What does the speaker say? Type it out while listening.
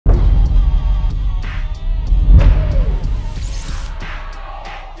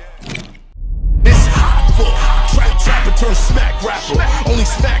rapper. Only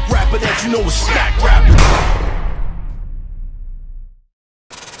smack rapper that you know is smack rapper.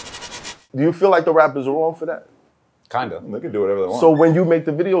 Do you feel like the rappers are wrong for that? Kinda. They can do whatever they want. So when you make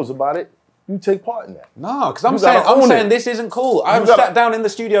the videos about it, you take part in that. No, because I'm saying this isn't cool. I sat down in the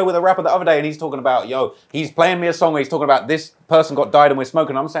studio with a rapper the other day and he's talking about, yo, he's playing me a song where he's talking about this person died and we're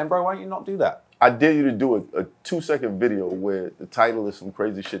smoking. I'm saying, bro, why don't you not do that? I dare you to do a 2-second video where the title is some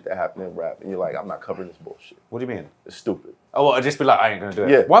crazy shit that happened in rap, and you're like, I'm not covering this bullshit. What do you mean? It's stupid. Oh, well, I'd just be like, I ain't gonna do it.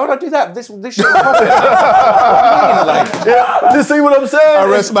 Yeah. Why would I do that? This shit was popping. You see what I'm saying? I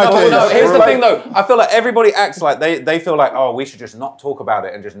rest my case. No, here's the thing though. I feel like everybody acts like they feel like, oh, we should just not talk about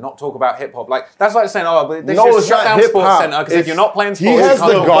it and just not talk about hip hop. Like that's like saying, oh, but they should just shut down Sports Center because if you're not playing sports, he has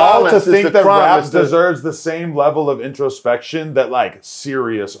the gall to think that rap deserves deserves the same level of introspection that like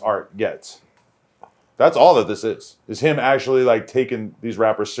serious art gets. That's all that this is him actually like taking these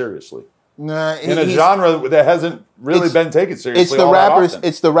rappers seriously. Nah, in a genre that hasn't really been taken seriously. It's the rappers.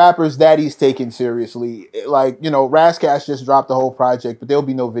 It's the rappers that he's taking seriously. Like Razzcast just dropped the whole project, but there'll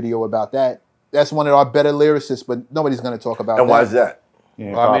be no video about that. That's one of our better lyricists, but nobody's going to talk about that. And why is that?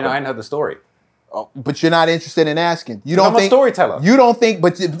 Well, I mean, I ain't heard the story. Oh, but you're not interested in asking. You don't I'm a storyteller. You don't think,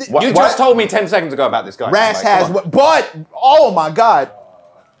 but you just told me 10 seconds ago about this guy. Raz has, but oh my God.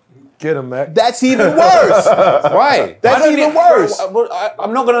 Get him, Mac. That's even worse. Why? That's even worse.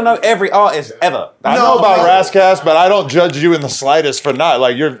 I'm not gonna know every artist ever. I know about Razzcast, but I don't judge you in the slightest for not.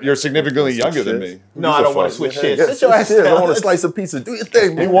 Like you're significantly younger than me. No, I don't want to switch shit. Sit your ass down. I want to slice a pizza. Do your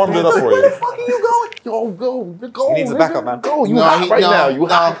thing. He warmed it up for you. Where the fuck are you going? Go. He needs a backup, man. Go. You hot right now. You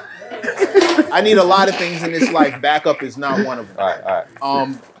hot. I need a lot of things in this life. Backup is not one of them. All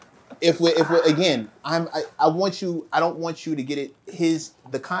right. If we're again, I don't want you to get it.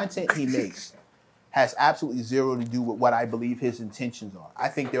 The content he makes has absolutely zero to do with what I believe his intentions are. I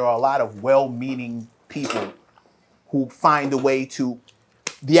think there are a lot of well-meaning people who find a way to.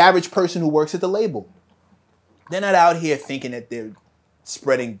 The average person who works at the label, they're not out here thinking that they're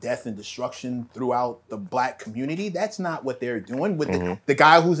spreading death and destruction throughout the black community. That's not what they're doing. With the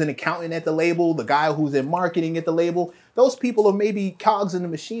guy who's an accountant at the label, the guy who's in marketing at the label, those people are maybe cogs in the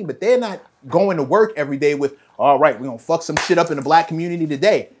machine, but they're not going to work every day with, all right, we're going to fuck some shit up in the black community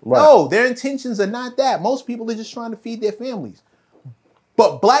today. Right. No, their intentions are not that. Most people are just trying to feed their families.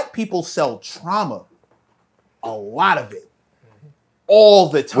 But black people sell trauma. A lot of it. All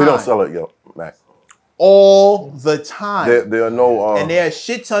the time. We don't sell it, Mac. All the time. There are no... and there are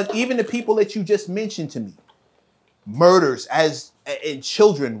shit tons, even the people that you just mentioned to me. Murders and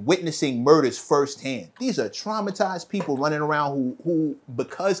children witnessing murders firsthand. These are traumatized people running around who,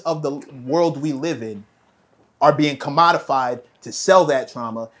 because of the world we live in, are being commodified to sell that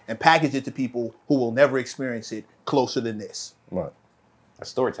trauma and package it to people who will never experience it closer than this. Right. That's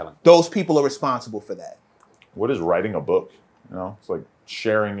storytelling. Those people are responsible for that. What is writing a book? It's like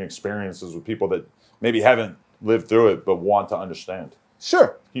sharing experiences with people that maybe haven't lived through it but want to understand.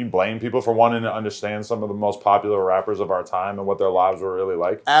 Sure. Can you blame people for wanting to understand some of the most popular rappers of our time and what their lives were really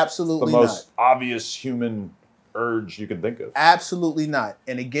like? Absolutely not. The most obvious human urge you can think of. Absolutely not.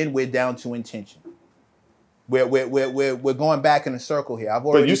 And again, we're down to intention. We're going back in a circle here.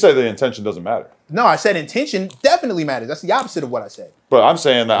 But you say the intention doesn't matter. No, I said intention definitely matters. That's the opposite of what I said. But I'm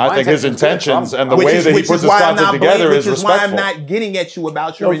saying that I think his intentions and the way that he puts his content together is respectful. Which is why I'm not getting at you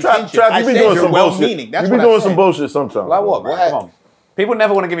about your intention. Trap, I said you're well-meaning. You be doing some bullshit sometimes. Like what, man? Come on. People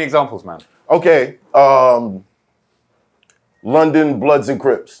never want to give me examples, man. Okay. London Bloods and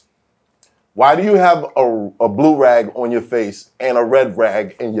Crips. Why do you have a blue rag on your face and a red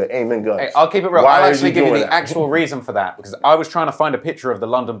rag in your aiming guns? Hey, I'll keep it real. I'll actually give you the actual reason for that, because I was trying to find a picture of the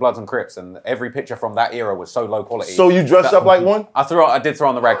London Bloods and Crips, and every picture from that era was so low quality. So you dressed up like one? I did throw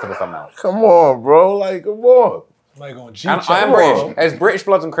on the rag for the thumbnail. Come on, bro. Like, come on. Like on G. And I am British. As British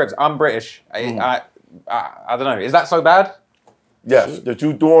Bloods and Crips, I'm British. I don't know. Is that so bad? Yes. That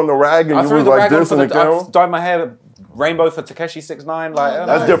you threw on the rag and you was like this in the camera? I dyed my hair rainbow for Takeshi 6ix9ine. Like,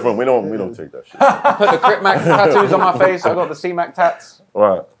 that's different. We don't take that shit. I put the Crip Mac tattoos on my face. I got the C-Mac tats.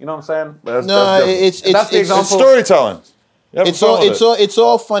 Right. You know what I'm saying? That's it's storytelling. It's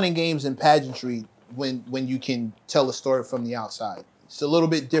all fun and games and pageantry when you can tell a story from the outside. It's a little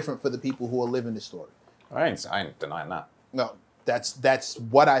bit different for the people who are living the story. I ain't denying that. No, that's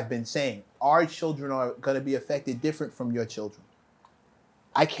what I've been saying. Our children are going to be affected different from your children.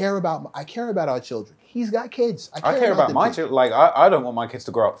 I care about our children. He's got kids. I care about my children. Like I don't want my kids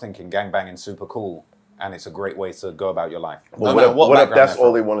to grow up thinking gangbanging super cool and it's a great way to go about your life. Well, what if that's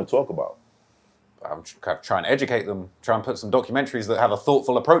all they want to talk about? I'm trying to educate them. Try and put some documentaries that have a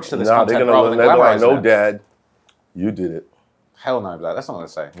thoughtful approach to this Nah, content they're rather than gonna glamorize no, it. Dad, you did it. Hell no, Black. That's not what I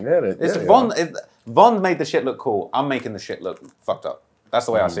say. Yeah, It's Von made the shit look cool. I'm making the shit look fucked up. That's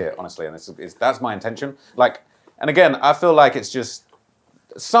the way I see it, honestly, and that's my intention. Like, and again, I feel like it's just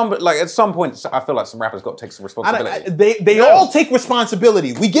at some point, I feel like some rappers got to take some responsibility. They all take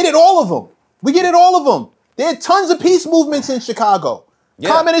responsibility. We get it, all of them. We get it, all of them. There are tons of peace movements in Chicago. Yeah.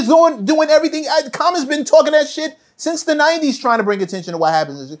 Common is doing everything. Common's been talking that shit since the 90s, trying to bring attention to what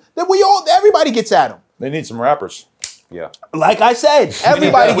happens. Everybody gets at him. They need some rappers. Yeah. Like I said,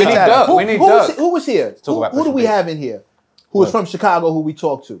 everybody gets at him. We need Dirk. Who was here? Who do we have in here? Who was from Chicago? Who we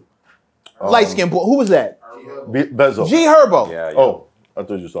talked to? Light skin boy. Who was that? Bezos. G Herbo. Yeah. Oh, I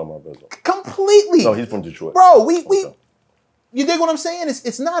thought you were talking about Bezos. Completely. No, he's from Detroit. Bro, you dig what I'm saying?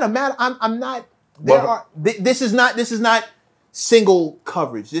 It's not a matter. I'm not. This is not single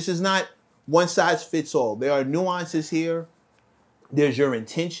coverage. This is not one size fits all. There are nuances here. There's your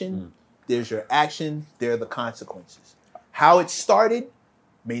intention. There's your action. There are the consequences. How it started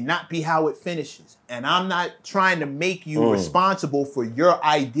may not be how it finishes. And I'm not trying to make you responsible for your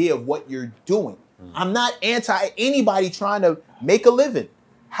idea of what you're doing. I'm not anti anybody trying to make a living.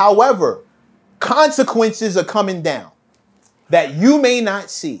 However, consequences are coming down that you may not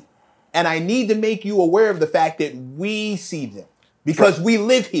see. And I need to make you aware of the fact that we see them because we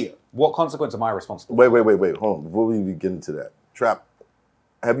live here. What consequence am I responsible? Wait. Hold on. Before we even get into that, Trap,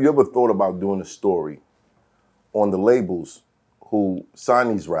 have you ever thought about doing a story on the labels who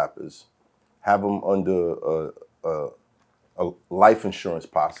sign these rappers, have them under a life insurance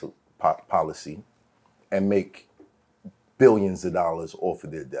policy, and make billions of dollars off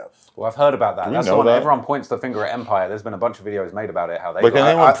of their deaths? Well, I've heard about that. That's the one everyone points the finger at Empire. There's been a bunch of videos made about it. How they. But can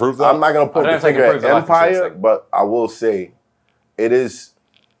anyone prove that? I'm not going to point the finger at Empire, but I will say it is.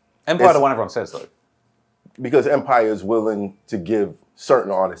 Empire, the one everyone says though. Because Empire is willing to give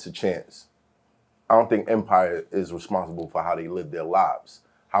certain artists a chance. I don't think Empire is responsible for how they live their lives.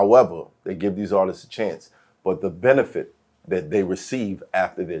 However, they give these artists a chance. But the benefit that they receive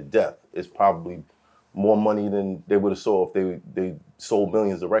after their death is probably more money than they would have sold if they sold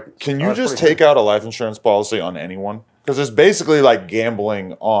millions of records. Can you just take out a life insurance policy on anyone? Because it's basically like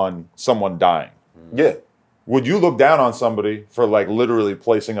gambling on someone dying. Yeah. Would you look down on somebody for like literally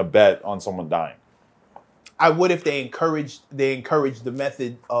placing a bet on someone dying? I would if they encouraged the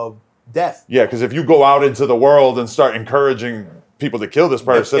method of death. Yeah, because if you go out into the world and start encouraging people to kill this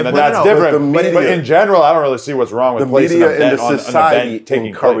person, then that's different. But in general, I don't really see what's wrrong with placing a bet on an event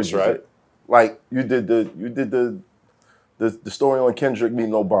taking place, right? It. Like you did the story on Kendrick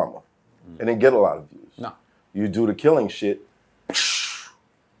meeting Obama, and didn't get a lot of views. No. You do the killing shit,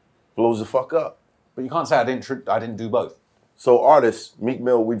 blows the fuck up. But you can't say I didn't do both. So artists, Meek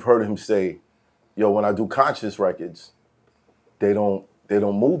Mill, we've heard him say, "Yo, when I do conscious records, they don't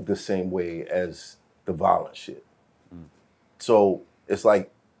move the same way as the violent shit." So it's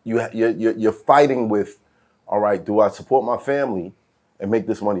like you're fighting with, all right, do I support my family and make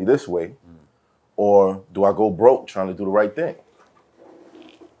this money this way, or do I go broke trying to do the right thing?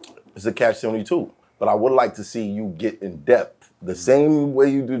 It's a catch-22. But I would like to see you get in depth the same way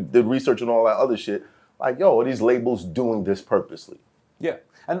you do the research and all that other shit. Like, yo, are these labels doing this purposely? Yeah.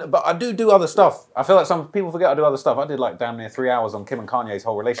 But I do other stuff. I feel like some people forget I do other stuff. I did like damn near 3 hours on Kim and Kanye's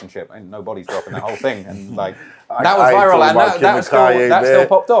whole relationship. Ain't no body's dropping that whole thing. And like, that was viral and that still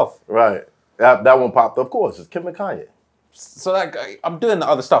popped off. Right. That one popped, of course. It's Kim and Kanye. So that I'm doing the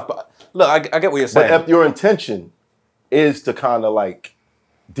other stuff. But look, I get what you're saying. But if your intention is to kind of like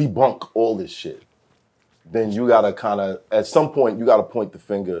debunk all this shit, then you got to kind of, at some point, you got to point the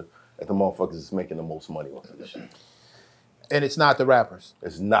finger at the motherfuckers that's making the most money off of this shit. And it's not the rappers.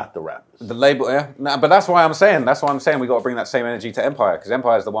 It's not the rappers. The label, yeah. No, but that's why I'm saying we got to bring that same energy to Empire, because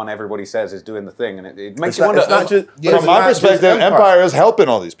Empire is the one everybody says is doing the thing, and it makes you wonder. From my perspective, Empire is helping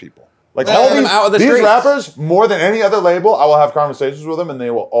all these people. Like these rappers, more than any other label, I will have conversations with them, and they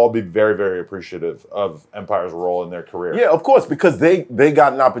will all be very, very appreciative of Empire's role in their career. Yeah, of course, because they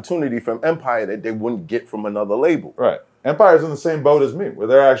got an opportunity from Empire that they wouldn't get from another label. Right. Empire's in the same boat as me, where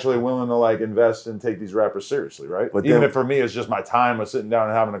they're actually willing to like invest and take these rappers seriously, right? But even if for me it's just my time of sitting down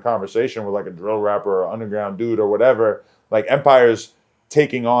and having a conversation with like a drill rapper or underground dude or whatever, like Empire's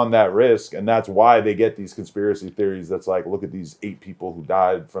taking on that risk, and that's why they get these conspiracy theories that's like, look at these 8 people who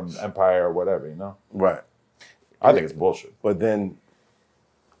died from Empire or whatever, you know? Right. I think it's bullshit. But then,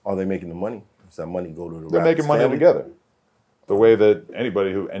 are they making the money? Does that money go to the They're making money together. The way that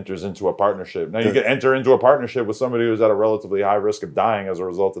anybody who enters into a partnership. Now, you can enter into a partnership with somebody who's at a relatively high risk of dying as a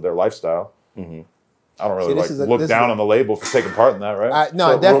result of their lifestyle. I don't really look down on the label for taking part in that, right?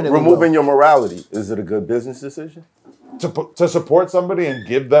 No, definitely. Removing your morality, is it a good business decision? to support somebody and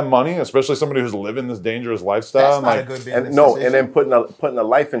give them money, especially somebody who's living this dangerous lifestyle. That's not a good business and then putting a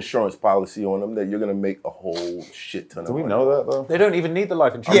life insurance policy on them that you're gonna make a whole shit ton of money. Do we know that though? They don't even need the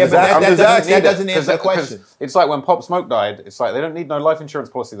life insurance. Yeah, but that doesn't answer the question. It's like when Pop Smoke died. It's like they don't need no life insurance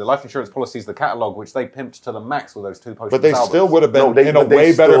policy. The life insurance policy is the catalog, which they pimped to the max with those 2 posthumous But they albums. still would have been in a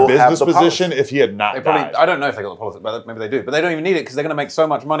way better business position if he had not died. I don't know if they got the policy, but maybe they do. But they don't even need it because they're going to make so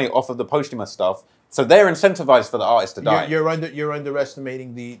much money off of the posthumous stuff. So they're incentivized for the artist to die. You're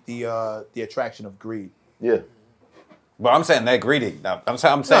underestimating the attraction of greed. Yeah. But I'm saying they're greedy. No, I'm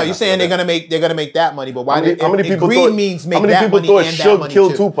saying. No, you're saying they're gonna make that money, but why? How many people greed thought, means make how many that people money thought and that Suge money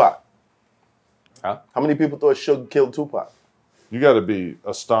killed too. Tupac? Huh? How many people thought Suge killed Tupac? You got to be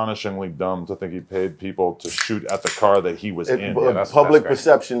astonishingly dumb to think he paid people to shoot at the car that he was in. Public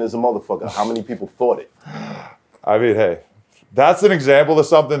perception is a motherfucker. How many people thought it? I mean, hey, that's an example of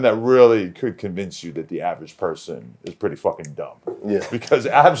something that really could convince you that the average person is pretty fucking dumb. Yeah. Because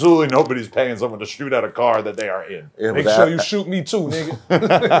absolutely nobody's paying someone to shoot at a car that they are in. Yeah, Make sure you shoot me too, nigga.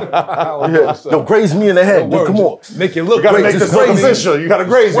 Don't graze me in the head. Dude, come on. Make it look You got to make crazy. this look official. You got to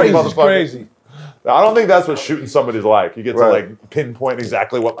graze me, motherfucker. Crazy. I don't think that's what shooting somebody's like. You get to like pinpoint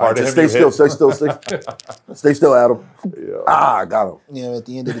exactly what part of him stay you still, hit. stay still, stay still, Adam. Yeah. I got him. Yeah, at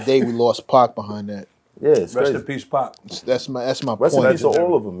the end of the day, we lost Pac behind that. Yeah, it's Rest crazy. in peace, Pop. That's my Rest in point. peace to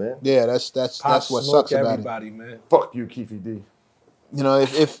all of them, man. Yeah, that's Pop what smoke sucks about everybody, it. man. Fuck you, Keefy D. You know,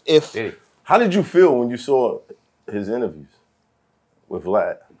 if How did you feel when you saw his interviews with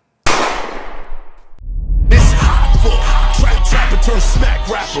Vlad? It's Hoffa. Trapper turn smack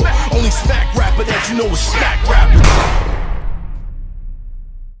rapper. Only smack rapper that you know is smack rapper.